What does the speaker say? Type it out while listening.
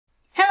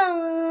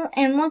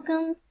and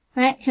welcome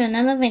back to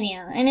another video.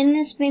 And in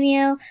this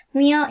video,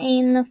 we are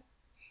in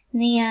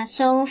the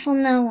server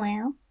from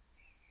nowhere.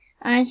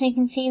 As you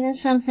can see, there's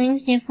some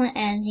things different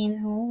as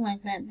usual,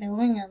 like that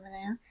building over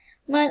there.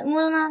 But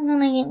we're not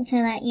gonna get into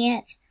that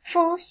yet.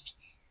 First,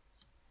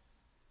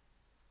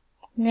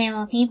 there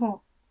are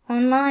people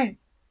online.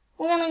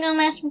 We're gonna go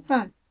mess with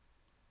them.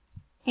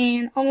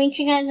 And I'll meet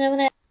you guys over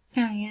there.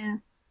 Oh yeah,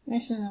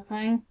 this is a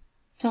thing.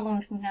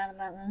 Totally forgot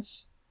about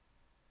this.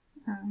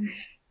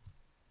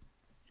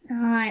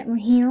 Alright, we're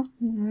here.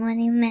 We're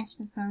ready to mess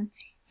with them.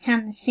 It's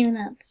time to suit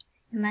up.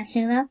 And by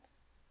suit up,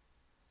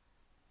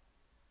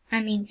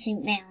 I mean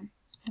suit down.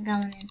 I'm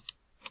going in.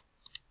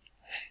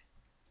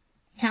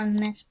 It's time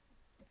to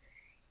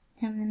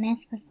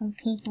mess with some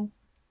people.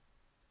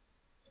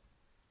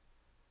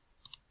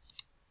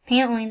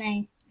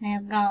 Apparently they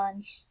have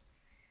gods.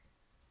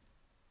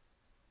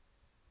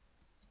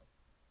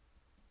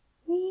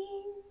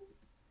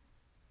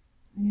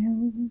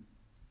 No.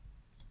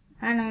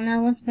 I don't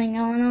know what's been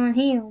going on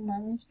here,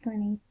 but it's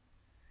pretty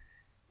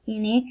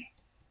unique.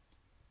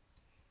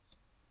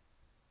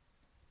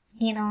 Let's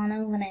get on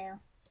over there.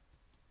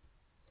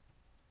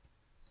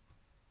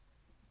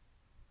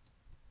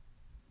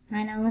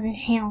 Right over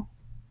this hill.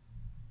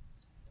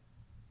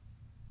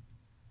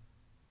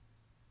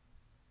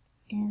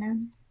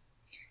 Gotta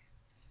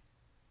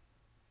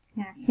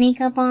sneak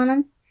up on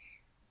them.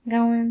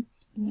 Going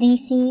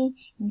DC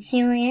and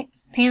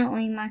Sirius.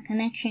 Apparently my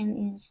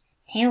connection is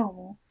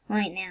terrible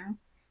right now,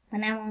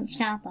 but that won't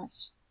stop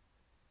us.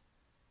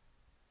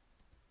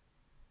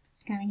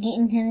 Gotta get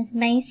into this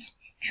base,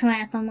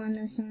 trap them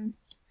under some,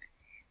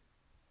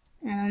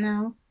 I don't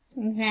know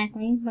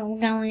exactly, but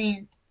we're going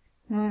in.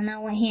 We don't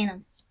know what hit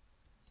them.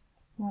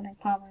 Well, they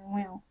probably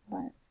will,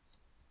 but.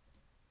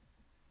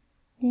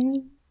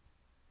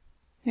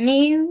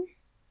 Hello?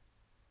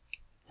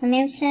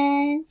 Hello,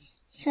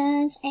 sirs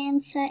and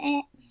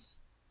sirettes.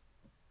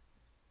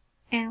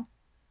 Ow.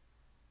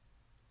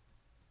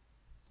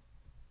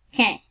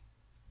 Okay.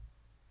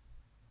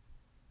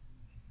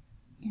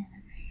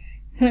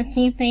 Let's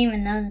see if they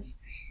even notice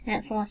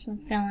at first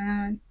what's going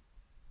on.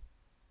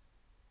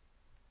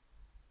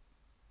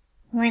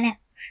 Right now.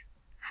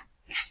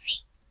 That's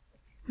me.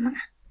 Oh my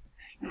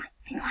god.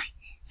 Be quiet.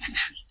 Stop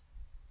talking.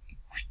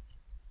 Quiet.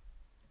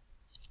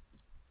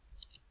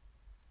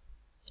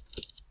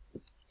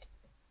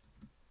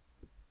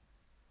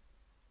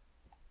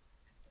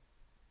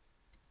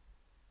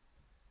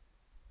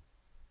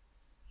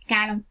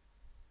 Got him.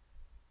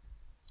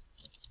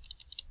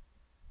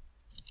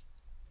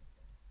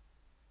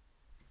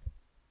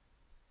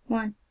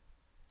 One.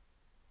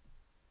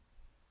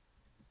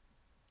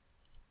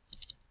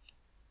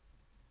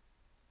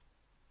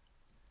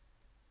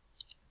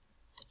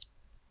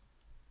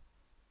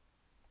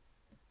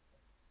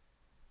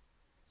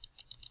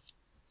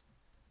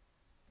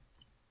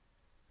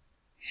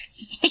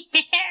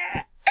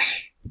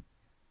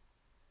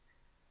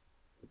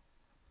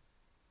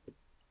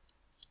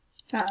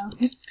 Uh-oh.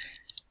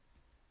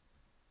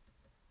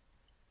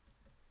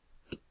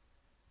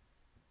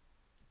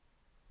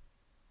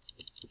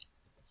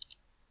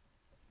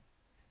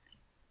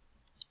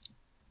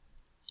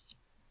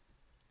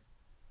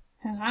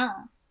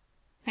 Huzzah!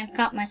 I've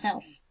caught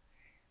myself.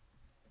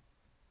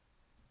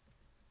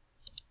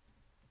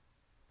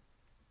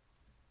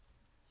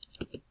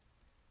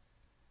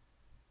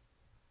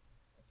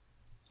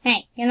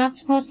 Hey, you're not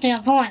supposed to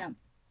avoid them.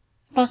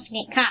 You're supposed to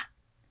get caught.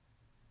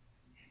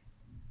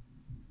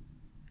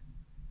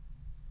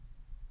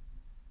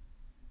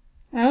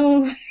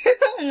 Oh,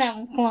 that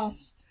was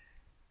close.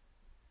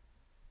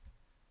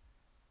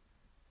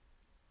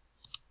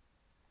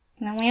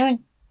 Can I wear a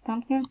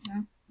pumpkin?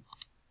 No.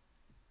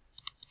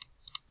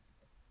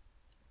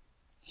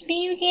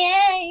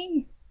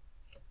 Spooky!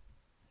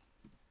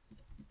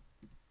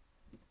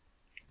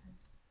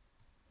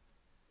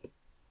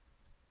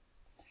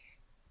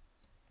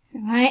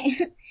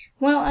 Alright.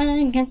 Well,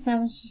 I guess that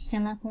was just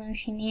enough little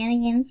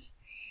shenanigans.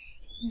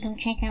 Go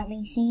check out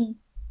BC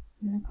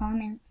in the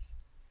comments.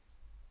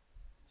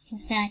 Let's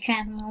just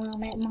trap him a little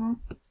bit more.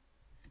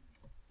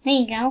 There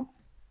you go.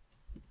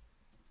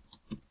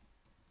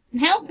 I'm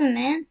helping,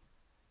 man.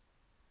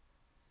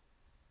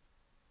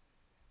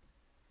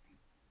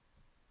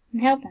 I'm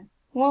helping.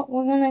 Well,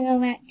 we're gonna go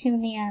back to the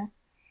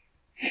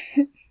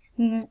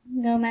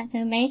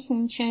base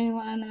and show you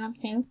what I'm up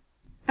to.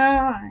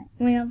 Alright,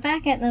 we are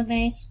back at the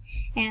base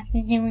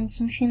after doing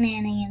some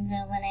shenanigans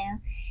over there.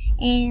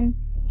 And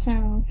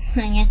so,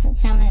 I guess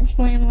it's time to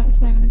explain what I've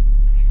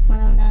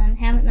done.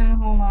 Haven't done a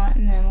whole lot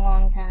in a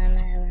long time.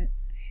 I haven't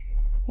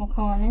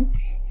recorded,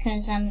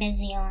 because I'm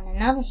busy on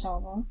another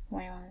server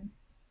where I'm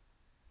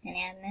an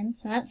admin,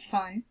 so that's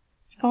fun.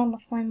 It's called the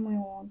Friendly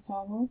World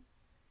server.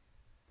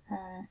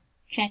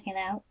 Check it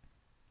out.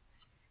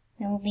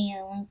 There will be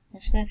a link in the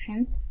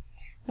description.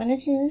 But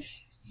this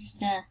is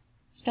just a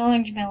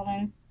storage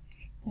building,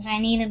 because I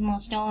needed more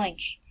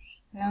storage.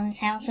 You know this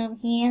house over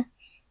here?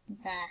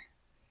 It's a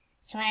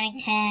swag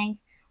tag,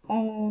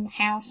 old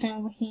house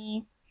over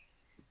here.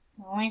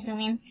 The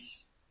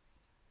residence.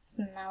 It's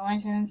been my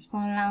residence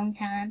for a long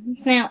time.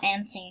 It's now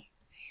empty.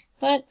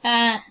 But,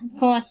 of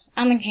course,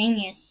 I'm a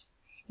genius.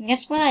 And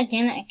guess what I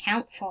didn't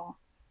account for?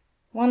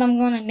 What I'm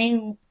gonna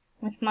do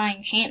with my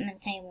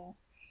enchantment table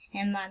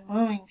and my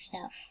brewing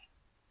stuff.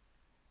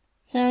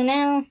 So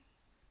now,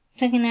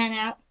 taking that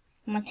out,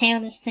 I'm gonna tear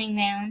this thing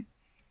down.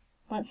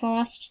 But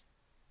first,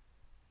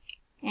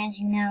 as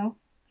you know,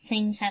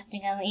 things have to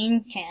go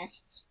in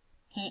chests.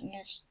 Can't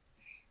just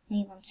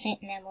leave them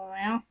sitting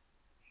everywhere.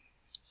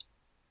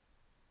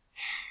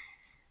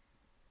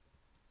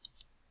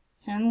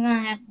 So I'm gonna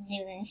have to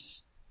do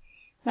this.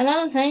 But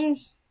other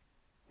things,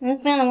 it's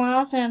been a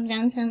while so I've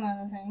done some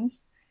other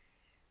things.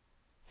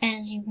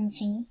 As you can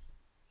see,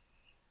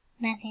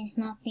 that is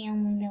not the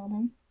only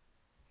building.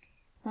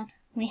 But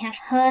we have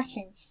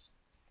horses.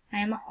 I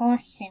am a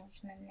horse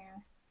salesman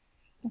now.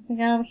 If we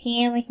go over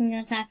here, we can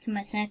go talk to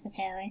my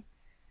secretary.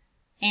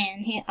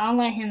 And here, I'll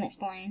let him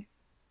explain.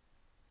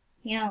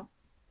 Yo.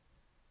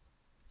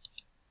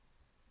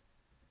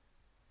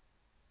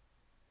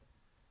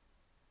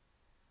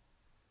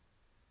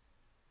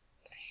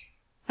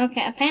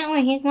 Okay,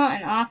 apparently he's not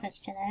in office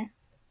today.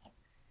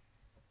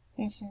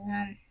 This is,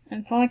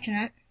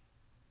 unfortunate.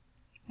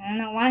 I don't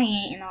know why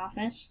he ain't in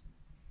office.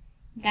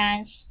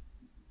 Guys,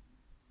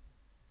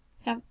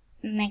 stop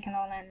making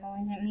all that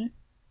noise at me.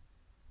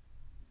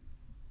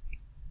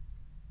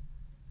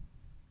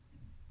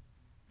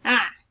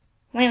 Ah!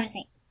 Where is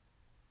he?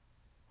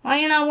 Why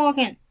are you not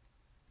walking?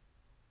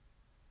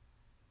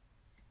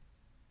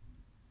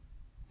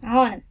 I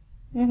heard him.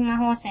 This is my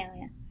horse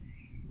area.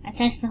 I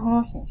test the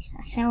horses.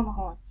 I sell the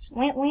horses.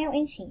 Where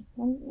is he?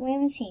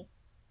 Where is he?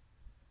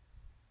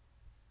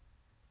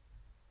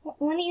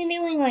 What are you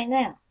doing right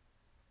there?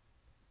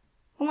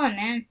 Come on,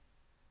 man.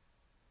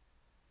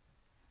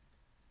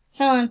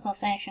 So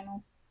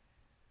unprofessional.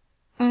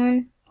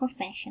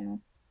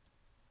 Unprofessional.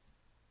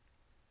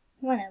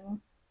 Whatever.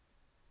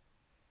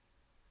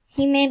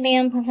 He may be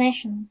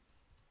unprofessional,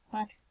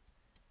 but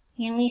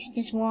he at least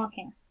is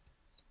walking.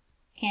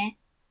 Okay?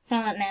 That's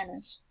all that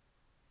matters.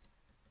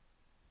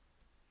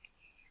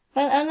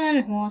 But other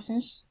than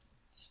horses,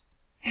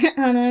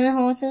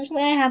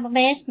 we have a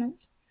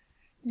basement.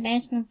 The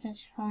basement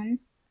is fun.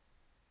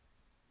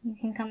 You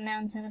can come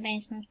down to the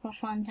basement for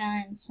fun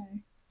times,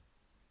 and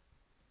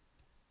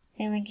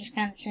they would just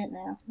kind of sit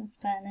there. That's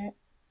about it.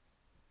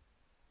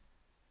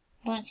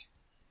 But,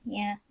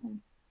 yeah, I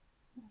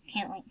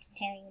can't wait to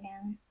tear you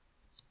down.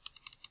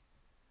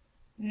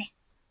 Meh.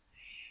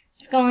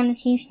 Let's go on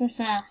this useless,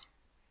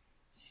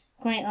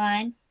 great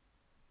ride.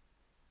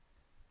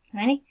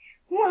 Ready?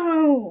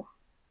 Whoa!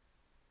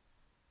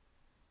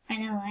 I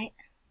know, right?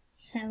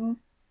 So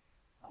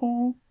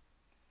cool.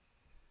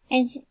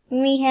 As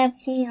we have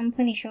seen, I'm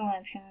pretty sure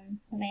I've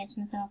shown the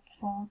basement off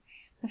before.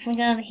 If we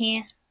go over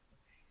here,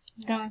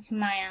 go into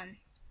my,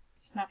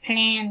 it's my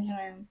plans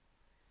room.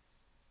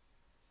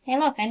 Hey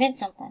look, I did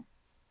something.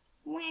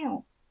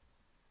 Wow.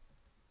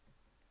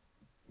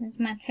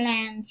 There's my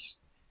plans.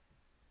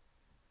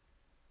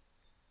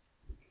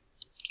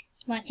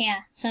 But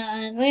yeah, so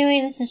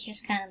really this is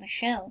just kind of a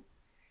show.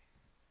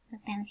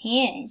 But down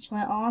here is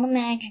where all the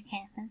magic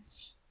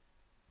happens.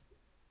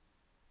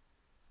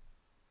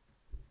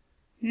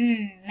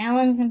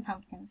 Melons and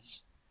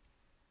pumpkins.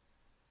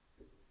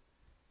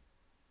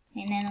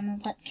 And then I'm gonna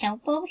put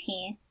kelp over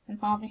here,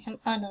 and probably some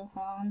other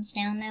farms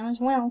down there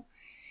as well.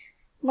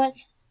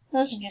 But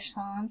those are just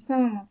farms, no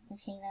one wants to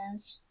see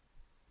those.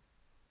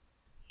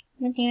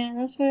 But yeah,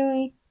 that's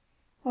really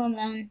all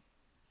done.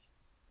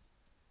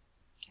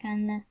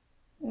 Kinda,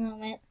 a little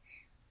bit.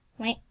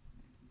 Wait,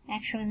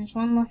 actually there's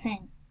one more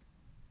thing.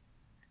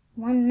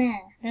 One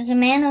manor. There's a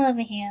manor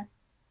over here.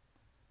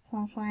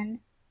 For a friend.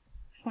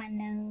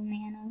 Friendo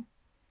manor.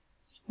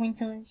 It's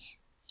Winter's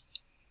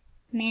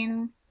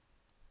manor.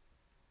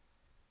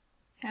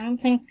 I don't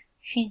think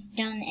she's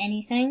done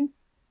anything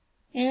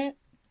in it.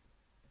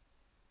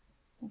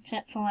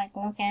 Except for like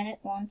look at it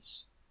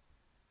once.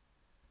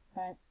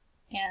 But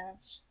yeah,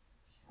 that's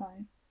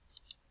fun.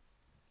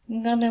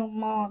 I'm gonna build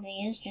more of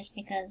these just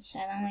because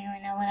I don't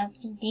really know what else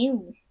to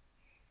do.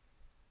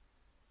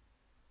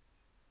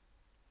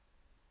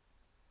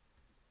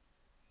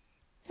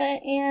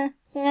 But yeah,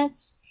 so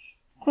that's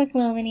a quick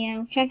little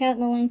video. Check out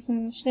the links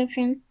in the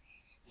description,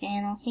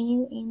 and I'll see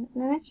you in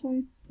the next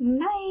one.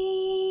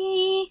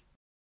 Bye!